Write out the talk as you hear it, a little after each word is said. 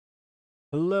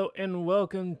Hello and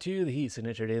welcome to the Heat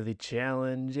Signature Daily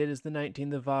Challenge. It is the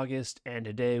 19th of August, and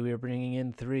today we are bringing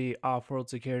in 3 off-world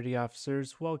security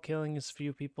officers while killing as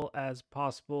few people as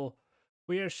possible.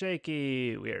 We are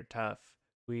shaky, we are tough,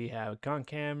 we have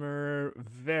conch hammer,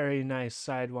 very nice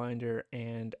sidewinder,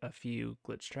 and a few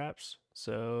glitch traps.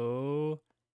 So,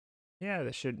 yeah,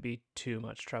 this shouldn't be too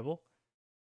much trouble.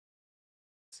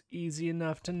 It's easy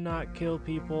enough to not kill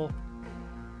people,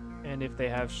 and if they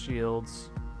have shields,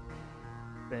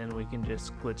 then we can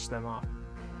just glitch them off.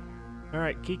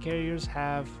 Alright, key carriers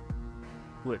have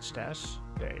glitch dash.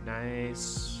 Very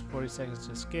nice. 40 seconds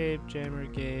to escape, jammer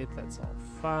gate, that's all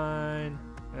fine.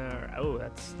 Alright, oh,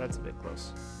 that's a bit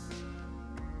close.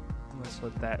 Let's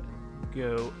let that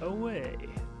go away.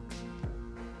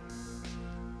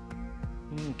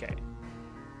 Okay.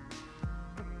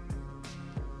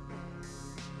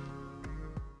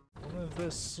 One of the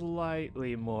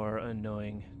slightly more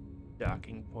annoying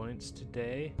docking points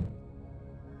today.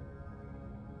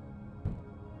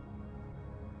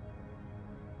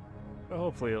 But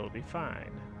hopefully it'll be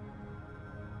fine.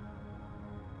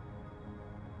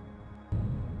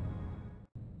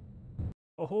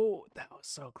 Oh, that was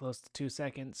so close to 2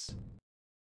 seconds.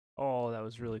 Oh, that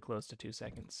was really close to 2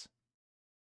 seconds.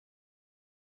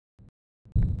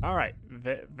 Alright,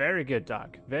 very good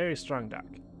dock. Very strong dock.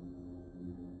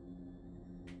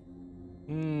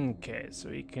 Okay, so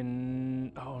we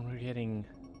can... Oh, and we're getting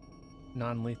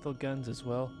non-lethal guns as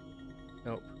well.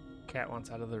 Nope, cat wants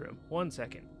out of the room. 1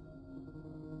 second.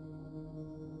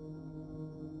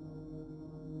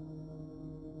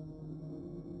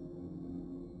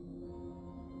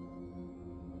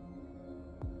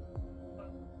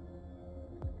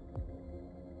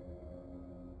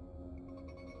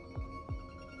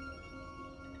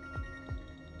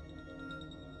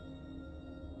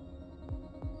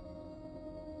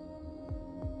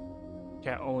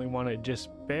 Cat only wanted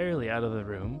just barely out of the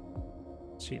room.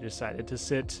 She decided to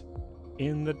sit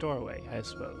in the doorway, I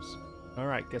suppose.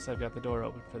 Alright, guess I've got the door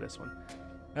open for this one.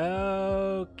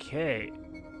 Okay.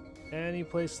 Any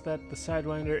place that the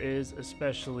sidewinder is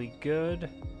especially good.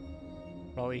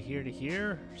 Probably here to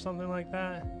here, or something like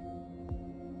that.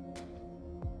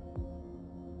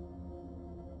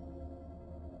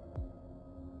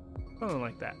 Something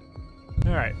like that.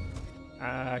 Alright.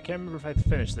 I can't remember if I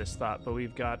finished this thought, but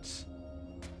we've got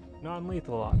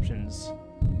non-lethal options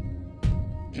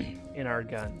in our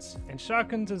guns. And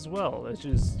shotguns as well, which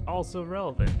is also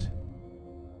relevant.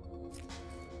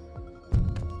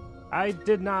 I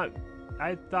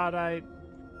thought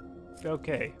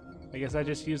okay. I guess I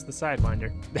just used the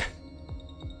sidewinder.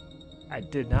 I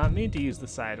did not mean to use the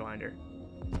sidewinder.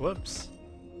 Whoops.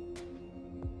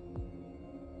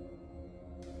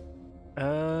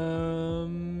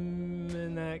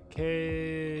 In that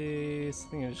case, I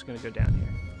think I'm just gonna go down here.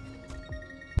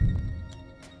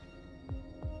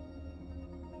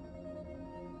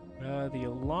 The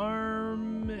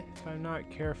alarm, if I'm not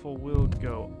careful, will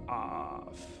go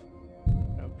off.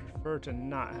 I would prefer to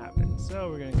not happen, so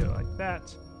we're gonna go like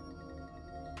that.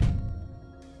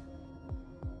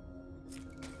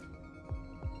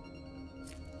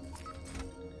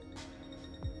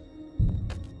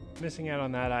 Missing out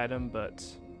on that item, but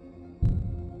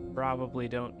probably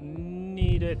don't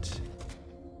need it.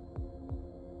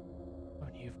 Oh,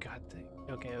 you've got the...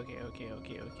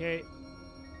 Okay.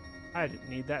 I didn't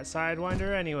need that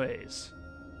sidewinder anyways.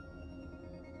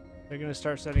 They're gonna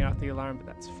start setting off the alarm, but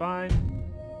that's fine.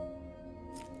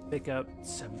 Pick up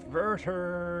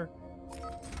subverter.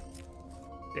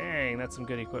 Dang, that's some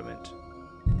good equipment.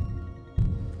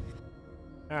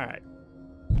 Alright.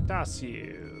 Toss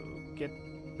you. Get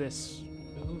this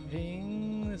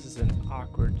moving. This is an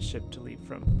awkward ship to leave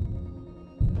from.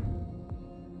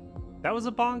 That was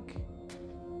a bonk?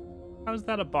 How is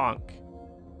that a bonk?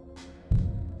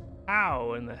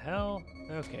 How in the hell?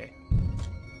 Okay.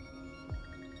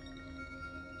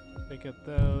 Pick up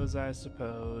those, I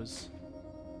suppose.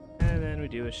 And then we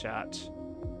do a shot.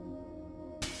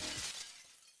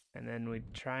 And then we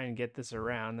try and get this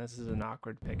around. This is an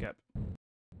awkward pickup.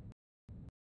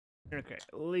 Okay,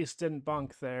 at least didn't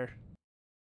bonk there.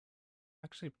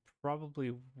 Actually,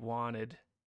 probably wanted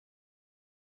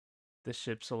the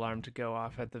ship's alarm to go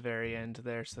off at the very end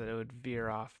there so that it would veer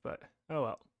off, but oh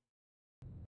well.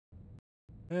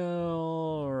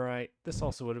 Alright, this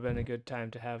also would have been a good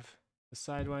time to have the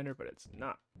sidewinder, but it's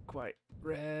not quite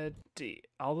ready.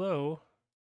 Although,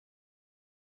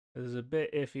 this is a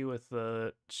bit iffy with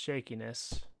the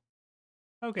shakiness.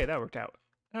 Okay, that worked out.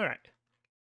 Alright.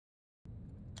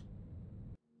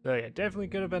 So yeah, definitely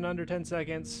could have been under 10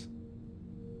 seconds.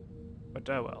 But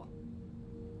oh well.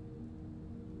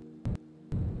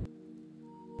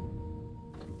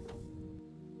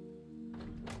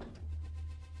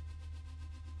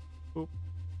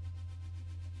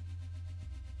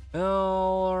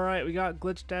 Alright, we got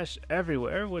glitch dash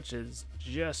everywhere, which is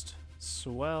just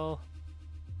swell.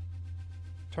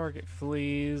 Target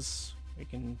fleas. We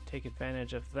can take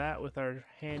advantage of that with our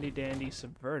handy dandy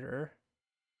subverter.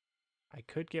 I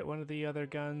could get one of the other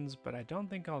guns, but I don't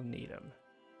think I'll need them.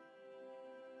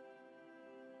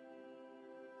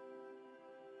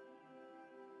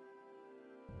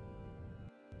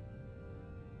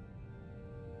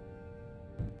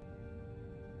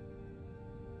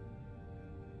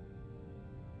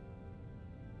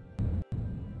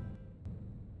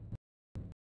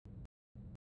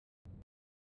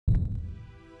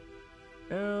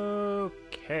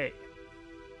 Okay.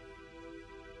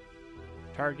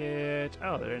 Target.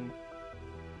 Oh, they're in.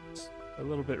 It's a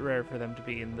little bit rare for them to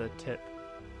be in the tip.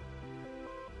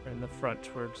 Or in the front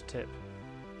towards tip.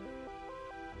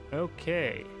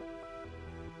 Okay.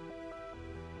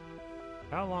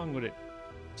 How long would it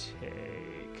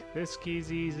take? This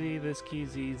key's easy, this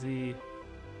key's easy.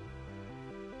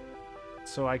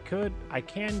 So I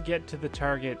can get to the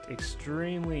target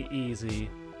extremely easy.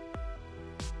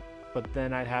 But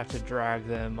then I'd have to drag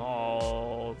them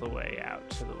all the way out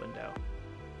to the window.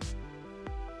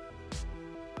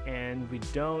 And we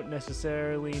don't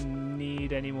necessarily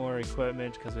need any more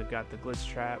equipment because we've got the glitch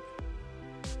trap.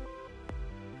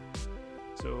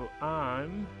 So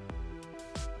I'm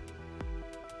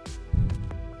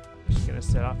just gonna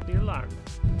set off the alarm.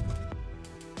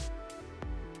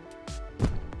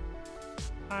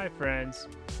 Hi, friends.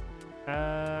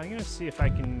 I'm gonna see if I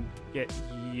can get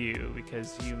you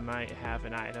because you might have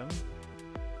an item.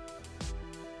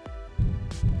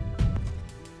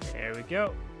 There we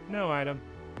go. No item.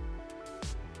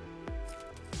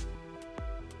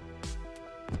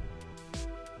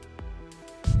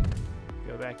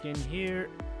 Go back in here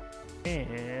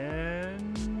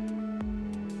and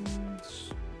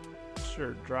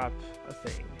sure, drop a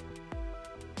thing.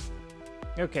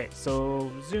 Okay,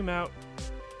 so zoom out,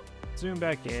 zoom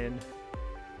back in,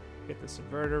 get the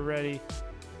subverter ready,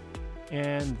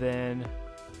 and then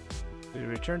we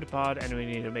return to pod, and we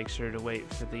need to make sure to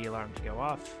wait for the alarm to go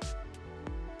off.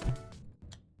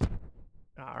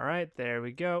 All right, there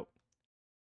we go.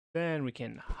 Then we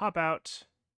can hop out,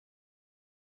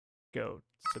 go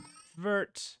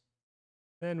subvert,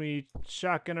 then we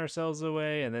shotgun ourselves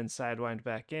away, and then sidewind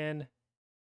back in.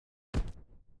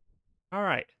 All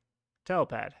right,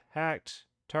 telepad hacked,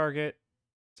 target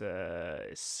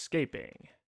escaping,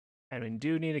 and we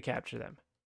do need to capture them.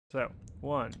 So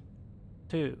 1,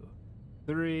 2,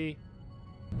 3.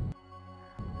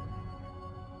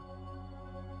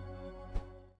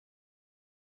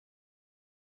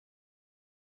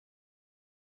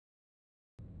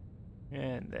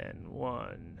 And then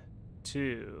 1,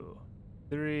 2,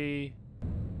 3.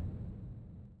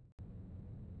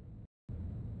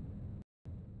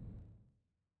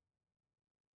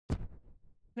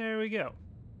 There we go.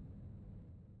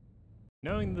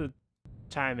 Knowing the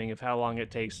timing of how long it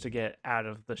takes to get out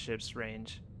of the ship's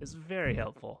range is very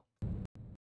helpful.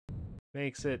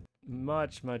 Makes it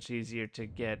much, much easier to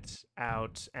get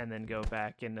out and then go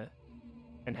back in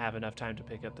and have enough time to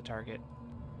pick up the target.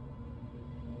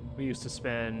 We used to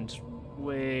spend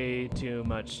way too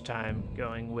much time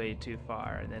going way too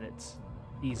far, and then it's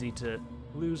easy to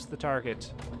lose the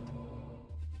target.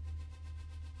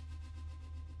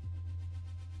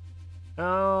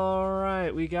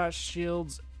 Alright, we got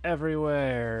shields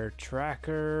everywhere.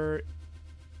 Tracker.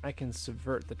 I can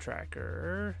subvert the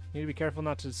tracker. Need to be careful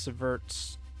not to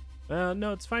subvert.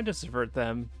 No, it's fine to subvert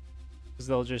them, because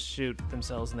they'll just shoot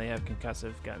themselves and they have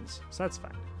concussive guns, so that's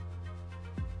fine.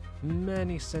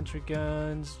 Many sentry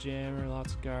guns, jammer,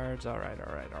 lots of guards. Alright.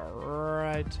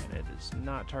 And it is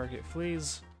not target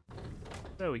fleas.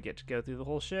 So we get to go through the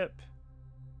whole ship.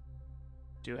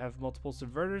 Do have multiple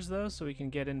subverters though, so we can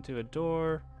get into a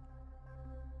door.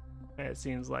 And it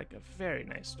seems like a very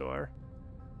nice door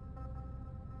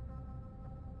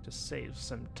to save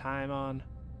some time on.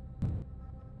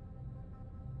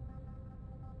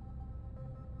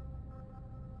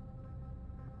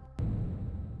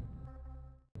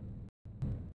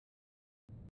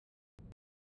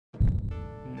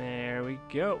 There we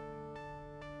go.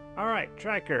 Alright,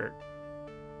 tracker.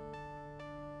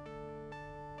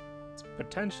 It's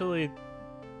potentially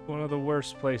one of the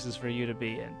worst places for you to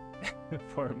be in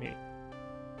for me.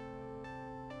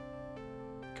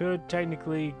 Could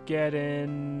technically get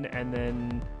in and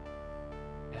then...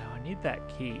 Oh, I need that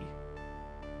key.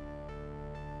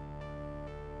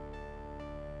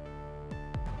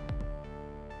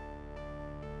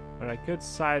 But I could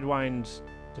sidewind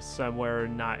to somewhere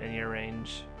not in your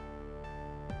range.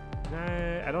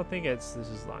 I don't think this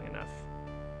is long enough.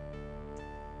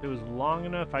 If it was long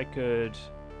enough, I could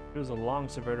If it was a long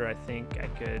subverter, I think I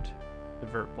could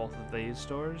subvert both of these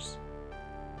doors.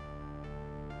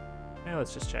 Now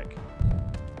let's just check.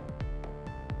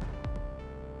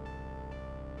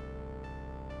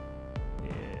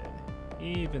 Yeah,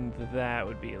 even that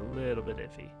would be a little bit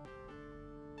iffy.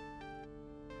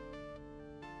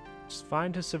 It's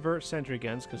fine to subvert sentry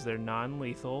guns because they're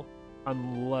non-lethal,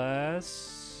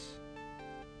 unless...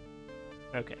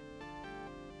 Okay.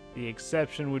 The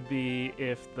exception would be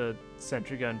if the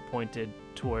sentry gun pointed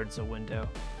towards a window,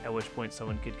 at which point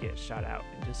someone could get shot out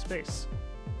into space.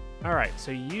 Alright,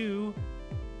 so you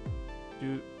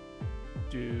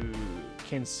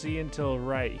can see until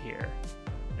right here.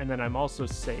 And then I'm also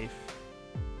safe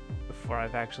before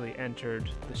I've actually entered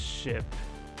the ship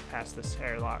past this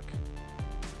airlock.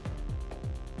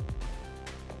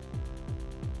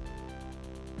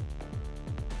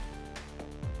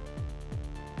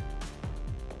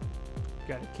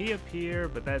 Got a key up here,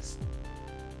 but that's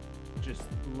just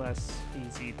less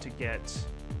easy to get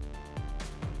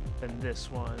than this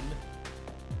one.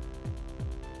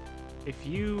 If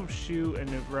you shoot and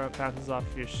it bounces off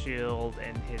your shield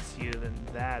and hits you, then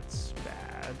that's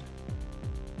bad.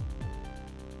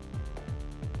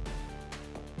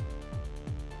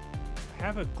 I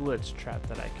have a glitch trap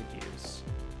that I could use.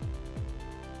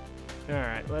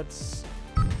 Alright, let's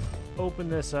open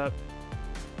this up.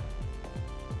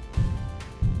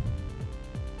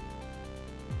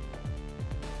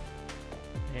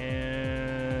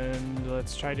 And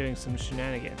let's try doing some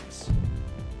shenanigans.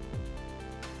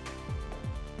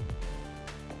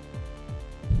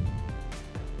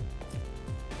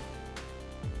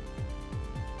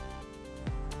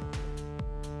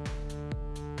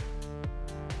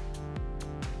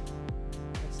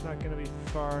 It's not gonna be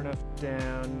far enough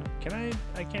down. Can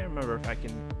I can't remember if I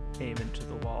can aim into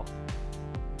the wall.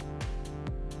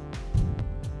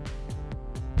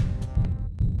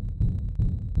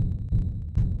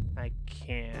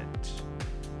 Can't.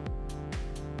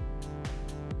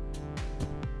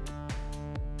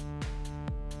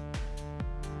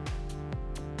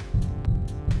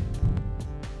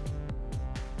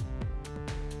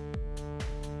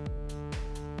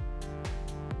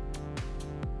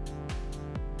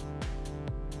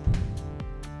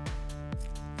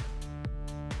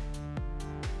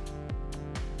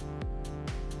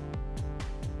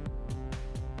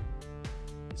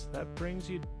 So that brings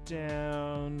you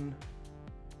down.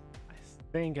 I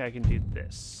think I can do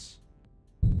this.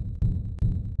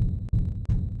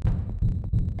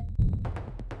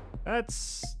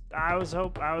 I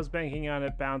was banking on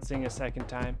it bouncing a second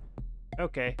time.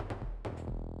 Okay.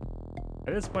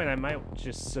 At this point I might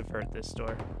just subvert this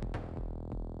door.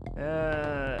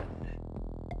 No,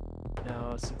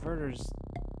 subverter's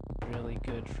really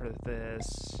good for this.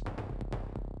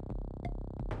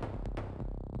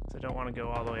 So I don't want to go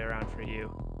all the way around for you.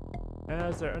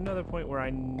 Is there another point where I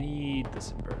need the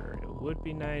subverter? It would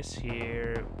be nice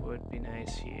here, it would be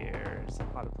nice here. There's a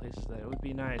lot of places that it would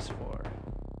be nice for.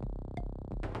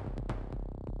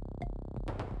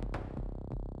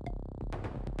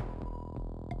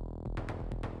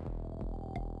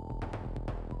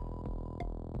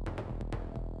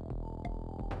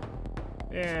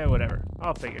 Yeah, whatever.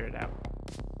 I'll figure it out.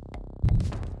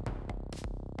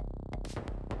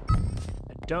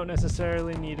 Don't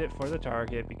necessarily need it for the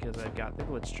target because I've got the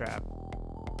glitch trap.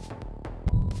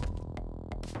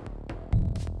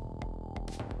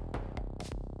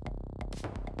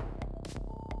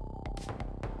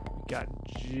 We got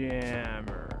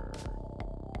jammer.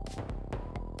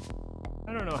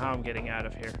 I don't know how I'm getting out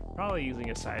of here. Probably using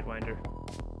a sidewinder.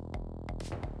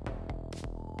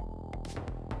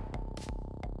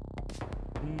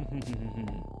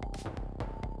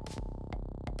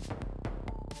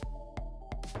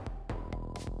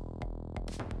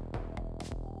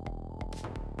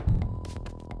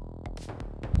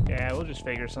 Yeah, we'll just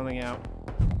figure something out.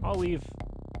 I'll leave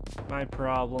my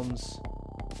problems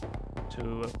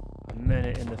to a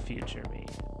minute in the future me.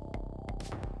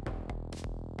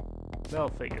 They'll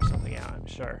figure something out, I'm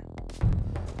sure.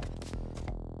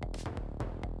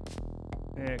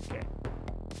 Okay.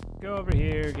 Go over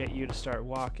here, get you to start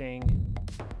walking.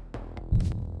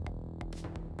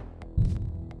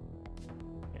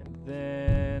 And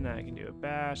then I can do a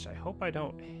bash. I hope I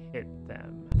don't hit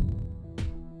them.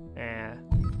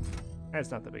 That's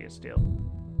not the biggest deal.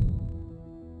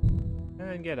 And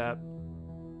then get up.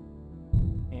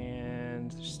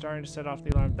 And starting to set off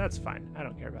the alarm. That's fine. I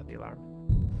don't care about the alarm.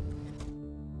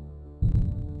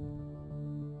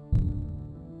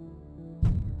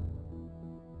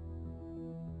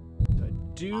 So I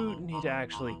do need to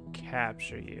actually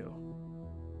capture you.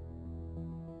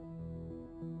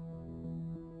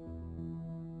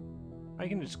 I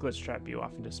can just glitch trap you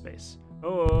off into space.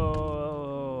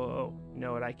 Oh, you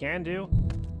know what I can do?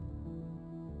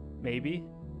 Maybe.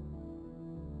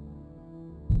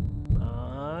 Come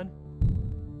on.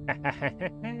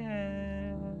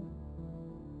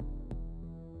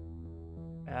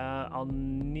 I'll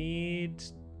need...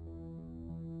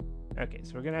 Okay,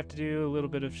 so we're gonna have to do a little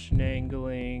bit of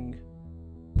shenangling.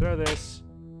 Throw this.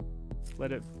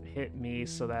 Let it hit me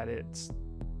so that it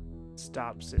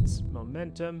stops its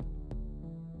momentum.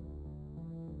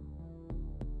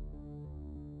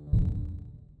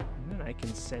 And then I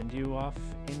can send you off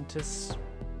into space.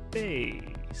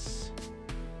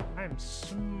 I'm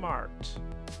smart.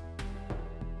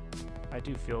 I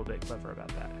do feel a bit clever about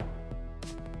that.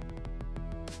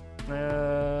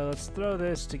 Let's throw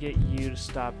this to get you to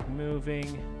stop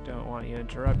moving. Don't want you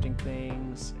interrupting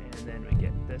things. And then we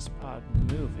get this pod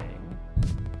moving.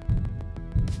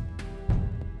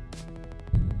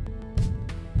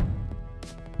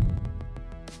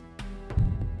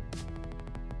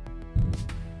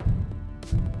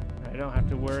 I don't have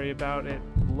to worry about it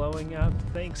blowing up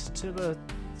thanks to the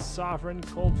sovereign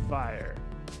cold fire,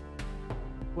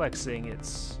 flexing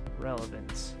its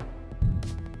relevance.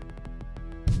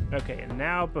 Okay, and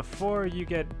now before you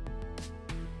get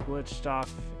glitched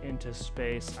off into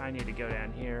space, I need to go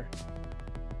down here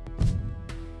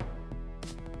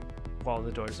while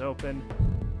the door's open.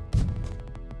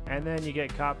 And then you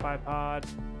get caught by pod.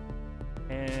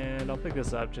 And I'll pick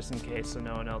this up just in case so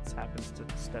no one else happens to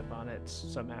step on it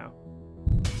somehow.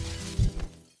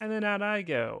 And then out I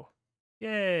go.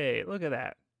 Yay, look at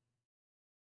that.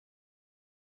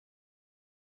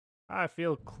 I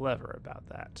feel clever about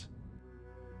that.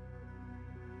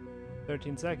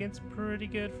 13 seconds, pretty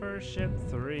good for ship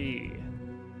 3.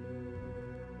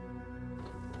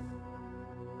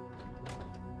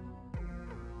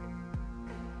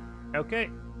 Okay.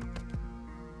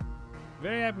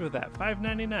 Very happy with that.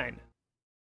 $5.99.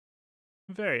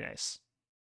 Very nice.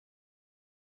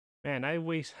 Man, I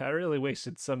really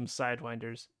wasted some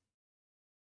sidewinders.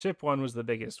 Ship 1 was the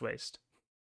biggest waste.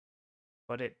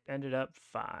 But it ended up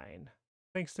fine.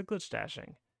 Thanks to glitch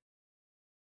dashing.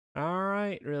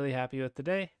 Alright, really happy with the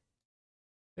day.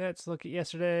 Let's look at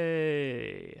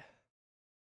yesterday.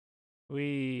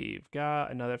 We've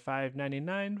got another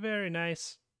 $5.99. Very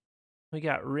nice. We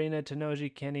got Reina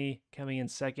Tenoji Kenny coming in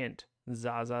second.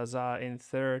 Zazaza in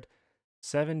third.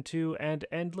 7-2 and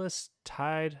Endless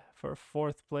tied for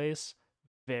fourth place.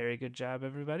 Very good job,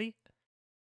 everybody.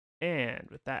 And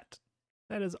with that,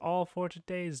 that is all for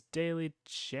today's daily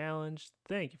challenge.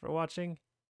 Thank you for watching,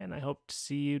 and I hope to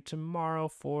see you tomorrow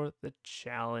for the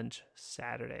challenge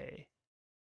Saturday.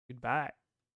 Goodbye.